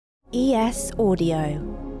ES Audio.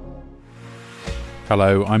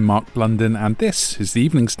 Hello, I'm Mark Blunden, and this is the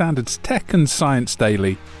Evening Standard's Tech and Science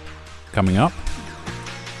Daily. Coming up,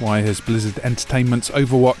 why has Blizzard Entertainment's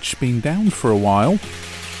Overwatch been down for a while?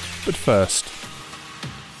 But first,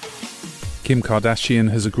 Kim Kardashian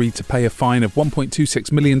has agreed to pay a fine of $1.26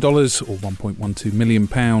 million or £1.12 million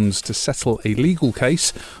to settle a legal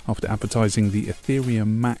case after advertising the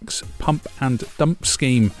Ethereum Max pump and dump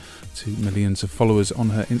scheme to millions of followers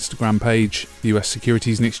on her Instagram page. The US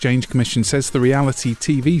Securities and Exchange Commission says the reality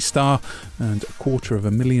TV star earned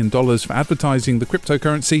 $250,000 for advertising the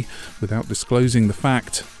cryptocurrency without disclosing the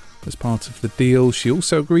fact. As part of the deal, she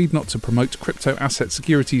also agreed not to promote crypto asset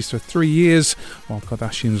securities for 3 years, while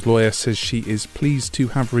Kardashian's lawyer says she is pleased to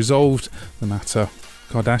have resolved the matter.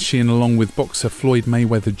 Kardashian, along with boxer Floyd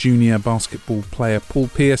Mayweather Jr., basketball player Paul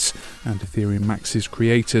Pierce, and Ethereum Max's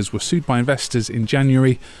creators, were sued by investors in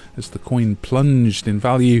January as the coin plunged in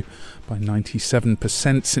value by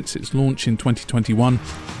 97% since its launch in 2021.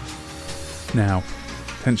 Now,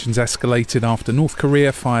 tensions escalated after North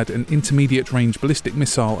Korea fired an intermediate-range ballistic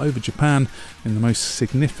missile over Japan in the most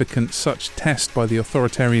significant such test by the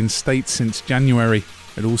authoritarian state since January.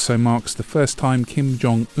 It also marks the first time Kim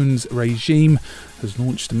Jong-un's regime has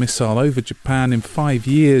launched a missile over Japan in 5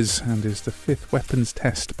 years and is the fifth weapons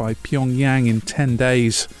test by Pyongyang in 10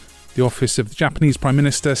 days. The office of the Japanese Prime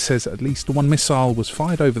Minister says at least one missile was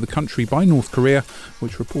fired over the country by North Korea,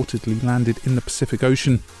 which reportedly landed in the Pacific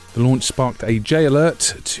Ocean. The launch sparked a J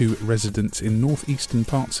alert to residents in northeastern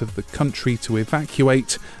parts of the country to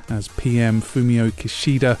evacuate, as PM Fumio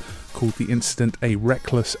Kishida called the incident a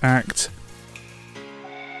reckless act.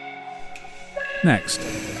 Next,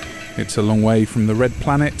 it's a long way from the Red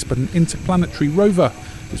Planet, but an interplanetary rover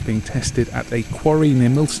is being tested at a quarry near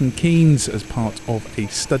Milton Keynes as part of a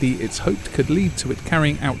study it's hoped could lead to it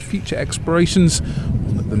carrying out future explorations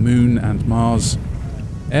on the Moon and Mars.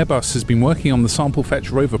 Airbus has been working on the Sample Fetch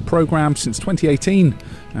rover program since 2018,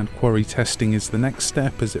 and quarry testing is the next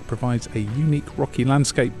step as it provides a unique rocky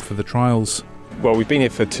landscape for the trials. Well, we've been here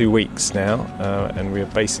for 2 weeks now, and we're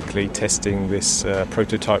basically testing this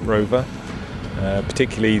prototype rover.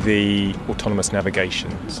 Particularly the autonomous navigation.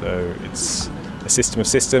 So it's a system of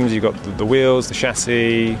systems. You've got the wheels, the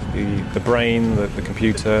chassis, the brain, the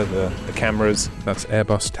computer, the cameras. That's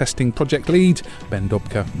Airbus testing project lead, Ben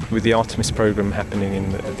Dobka. With the Artemis program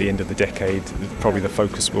happening at the end of the decade, probably the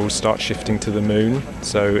focus will start shifting to the moon.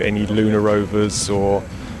 So any lunar rovers or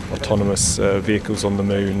autonomous vehicles on the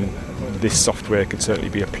moon, this software could certainly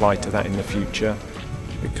be applied to that in the future.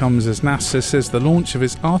 It comes as NASA says the launch of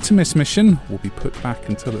its Artemis mission will be put back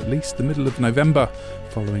until at least the middle of November,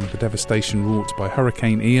 following the devastation wrought by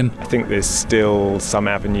Hurricane Ian. I think there's still some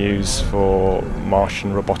avenues for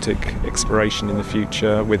Martian robotic exploration in the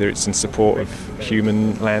future, whether it's in support of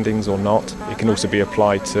human landings or not. It can also be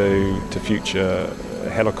applied to future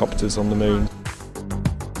helicopters on the moon.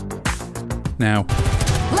 Now,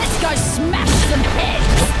 Let's go smash some heads!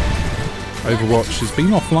 Overwatch has been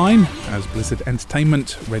offline as Blizzard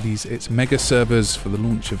Entertainment readies its mega servers for the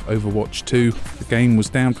launch of Overwatch 2. The game was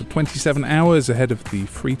down for 27 hours ahead of the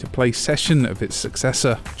free-to-play session of its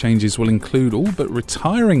successor. Changes will include all but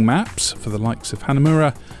retiring maps for the likes of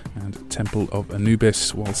Hanamura and Temple of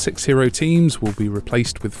Anubis, while 6 hero teams will be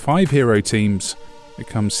replaced with 5 hero teams. It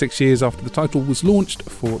comes 6 years after the title was launched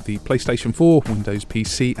for the PlayStation 4, Windows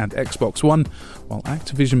PC and Xbox One, while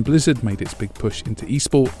Activision Blizzard made its big push into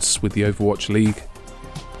esports with the Overwatch League.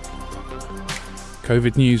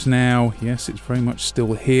 COVID news now. Yes, it's very much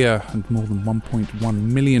still here, and more than 1.1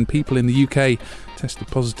 million people in the UK tested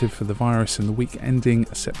positive for the virus in the week ending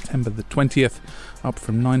September the 20th, up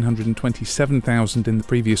from 927,000 in the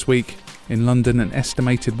previous week. In London, an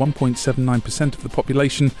estimated 1.79% of the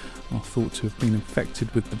population are thought to have been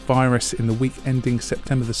infected with the virus in the week ending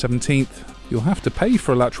September the 17th. You'll have to pay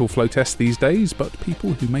for a lateral flow test these days, but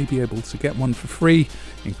people who may be able to get one for free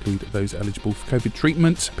include those eligible for COVID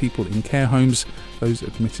treatment, people in care homes, those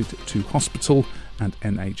admitted to hospital, and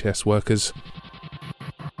NHS workers.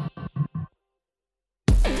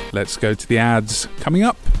 Let's go to the ads. Coming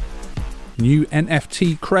up, new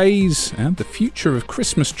NFT craze and the future of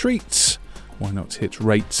Christmas treats. Why not hit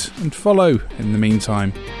rate and follow in the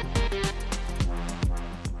meantime?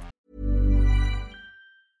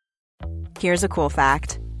 Here's a cool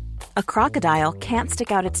fact. A crocodile can't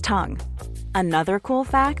stick out its tongue. Another cool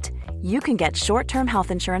fact, you can get short-term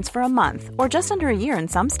health insurance for a month or just under a year in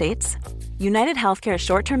some states. United Healthcare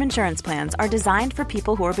short-term insurance plans are designed for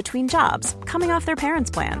people who are between jobs, coming off their parents'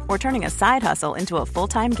 plan, or turning a side hustle into a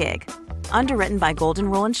full-time gig. Underwritten by Golden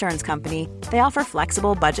Rule Insurance Company, they offer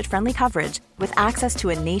flexible, budget-friendly coverage with access to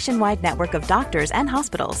a nationwide network of doctors and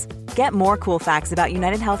hospitals. Get more cool facts about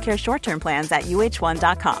United Healthcare short-term plans at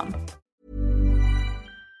uh1.com.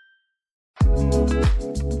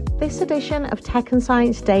 This edition of Tech and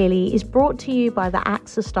Science Daily is brought to you by the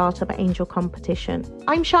AXA Startup Angel Competition.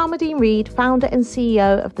 I'm Sharmadean Reid, founder and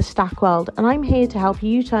CEO of The Stack World, and I'm here to help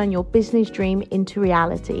you turn your business dream into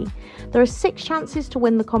reality. There are 6 chances to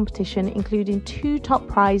win the competition, including 2 top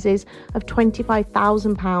prizes of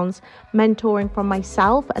 £25,000, mentoring from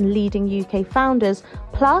myself and leading UK founders,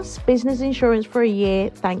 plus business insurance for a year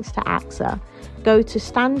thanks to AXA. Go to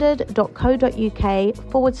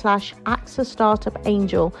standard.co.uk/AXA Startup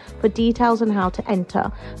Angel for details on how to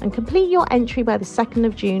enter and complete your entry by the 2nd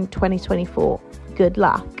of June 2024. Good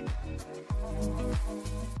luck.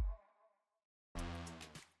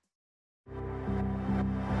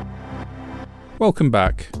 Welcome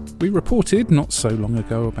back. We reported not so long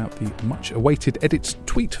ago about the much-awaited Edit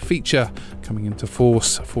Tweet feature coming into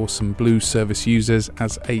force for some Blue service users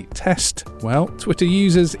as a test. Well, Twitter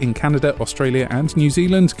users in Canada, Australia and New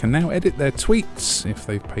Zealand can now edit their tweets if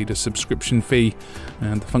they've paid a subscription fee,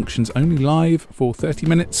 and the function's only live for 30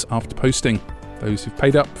 minutes after posting. Those who've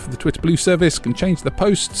paid up for the Twitter Blue service can change the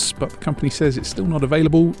posts, but the company says it's still not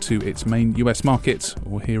available to its main US market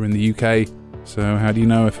or here in the UK. So how do you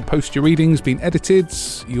know if a post you're reading's been edited?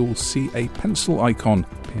 You'll see a pencil icon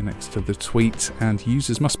appear next to the tweet, and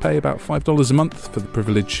users must pay about $5 a month for the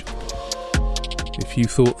privilege. If you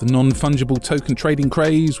thought the non-fungible token trading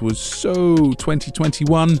craze was so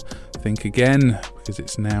 2021, think again, because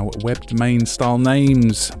it's now web domain style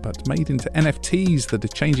names, but made into NFTs that are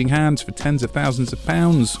changing hands for tens of thousands of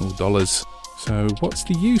pounds or dollars. So what's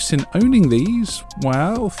the use in owning these?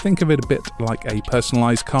 Well, think of it a bit like a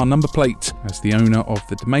personalised car number plate, as the owner of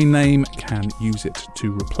the domain name can use it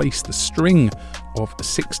to replace the string of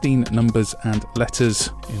 16 numbers and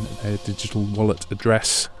letters in their digital wallet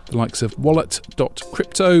address. The likes of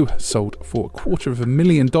Wallet.crypto sold for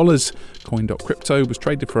 $250,000. Coin.crypto was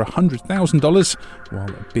traded for $100,000,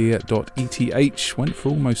 while Beer.eth went for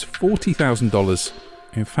almost $40,000.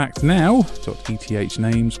 In fact, now, .eth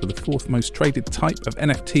names were the 4th most traded type of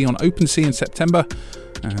NFT on OpenSea in September,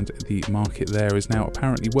 and the market there is now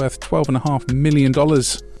apparently worth $12.5 million.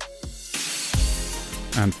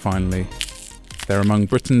 And finally, they're among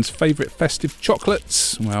Britain's favourite festive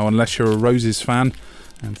chocolates, well, unless you're a Roses fan.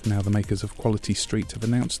 And now the makers of Quality Street have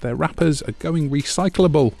announced their wrappers are going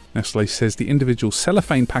recyclable. Nestlé says the individual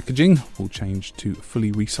cellophane packaging will change to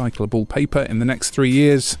fully recyclable paper in the next 3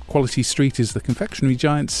 years. Quality Street is the confectionery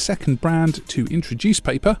giant's second brand to introduce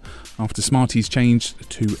paper, after Smarties changed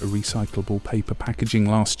to a recyclable paper packaging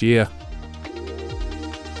last year.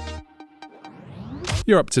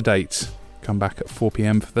 You're up to date. Come back at 4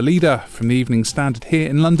 p.m. for The Leader from the Evening Standard here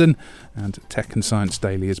in London, and Tech and Science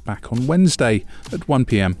Daily is back on Wednesday at 1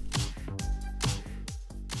 p.m.